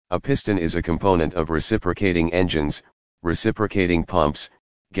A piston is a component of reciprocating engines, reciprocating pumps,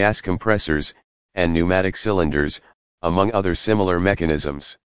 gas compressors, and pneumatic cylinders, among other similar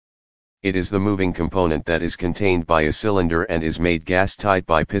mechanisms. It is the moving component that is contained by a cylinder and is made gas-tight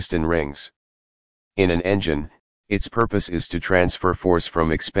by piston rings. In an engine, its purpose is to transfer force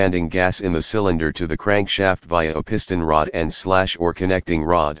from expanding gas in the cylinder to the crankshaft via a piston rod and slash or connecting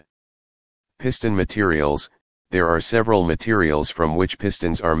rod. Piston materials. There are several materials from which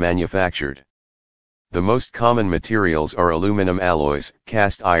pistons are manufactured. The most common materials are aluminum alloys,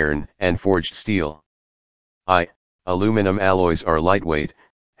 cast iron, and forged steel. Aluminum alloys are lightweight,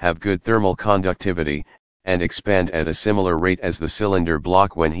 have good thermal conductivity, and expand at a similar rate as the cylinder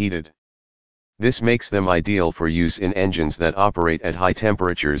block when heated. This makes them ideal for use in engines that operate at high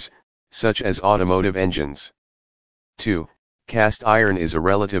temperatures, such as automotive engines. 2. Cast iron is a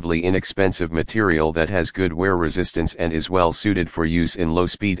relatively inexpensive material that has good wear resistance and is well suited for use in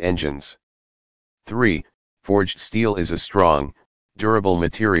low-speed engines. 3. Forged steel is a strong, durable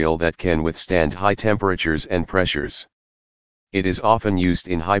material that can withstand high temperatures and pressures. It is often used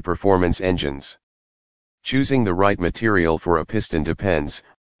in high-performance engines. Choosing the right material for a piston depends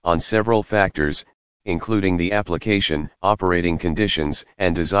on several factors, including the application, operating conditions,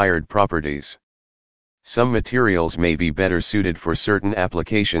 and desired properties. Some materials may be better suited for certain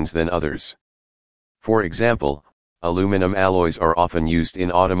applications than others. For example, aluminum alloys are often used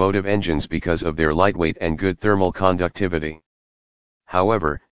in automotive engines because of their lightweight and good thermal conductivity.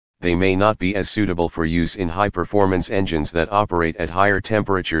 However, they may not be as suitable for use in high-performance engines that operate at higher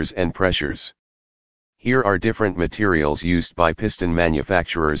temperatures and pressures. Here are different materials used by piston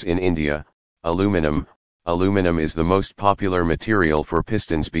manufacturers in India. Aluminum. Aluminum is the most popular material for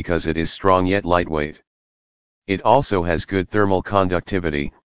pistons because it is strong yet lightweight. It also has good thermal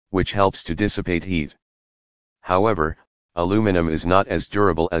conductivity, which helps to dissipate heat. However, aluminum is not as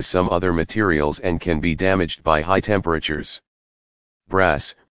durable as some other materials and can be damaged by high temperatures.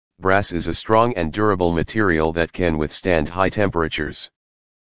 Brass. Brass is a strong and durable material that can withstand high temperatures.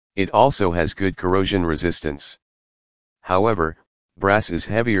 It also has good corrosion resistance. However, brass is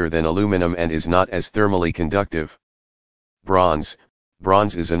heavier than aluminum and is not as thermally conductive. Bronze.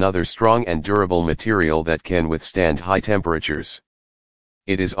 Bronze is another strong and durable material that can withstand high temperatures.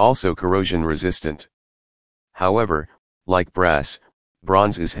 It is also corrosion resistant. However, like brass,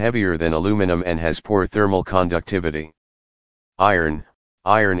 bronze is heavier than aluminum and has poor thermal conductivity. Iron.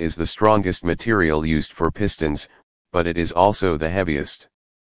 Iron is the strongest material used for pistons, but it is also the heaviest.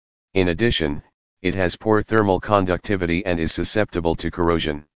 In addition, it has poor thermal conductivity and is susceptible to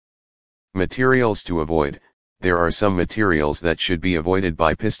corrosion. Materials to avoid. There are some materials that should be avoided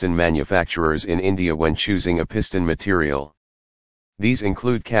by piston manufacturers in India when choosing a piston material. These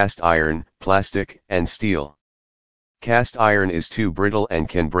include cast iron, plastic, and steel. Cast iron is too brittle and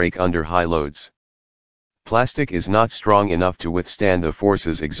can break under high loads. Plastic is not strong enough to withstand the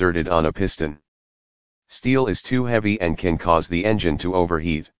forces exerted on a piston. Steel is too heavy and can cause the engine to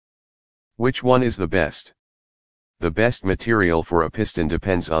overheat. Which one is the best? The best material for a piston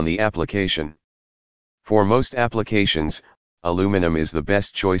depends on the application. For most applications, aluminum is the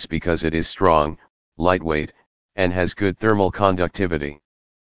best choice because it is strong, lightweight, and has good thermal conductivity.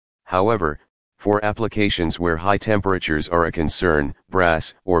 However, for applications where high temperatures are a concern,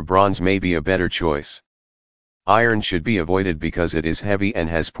 brass or bronze may be a better choice. Iron should be avoided because it is heavy and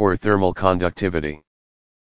has poor thermal conductivity.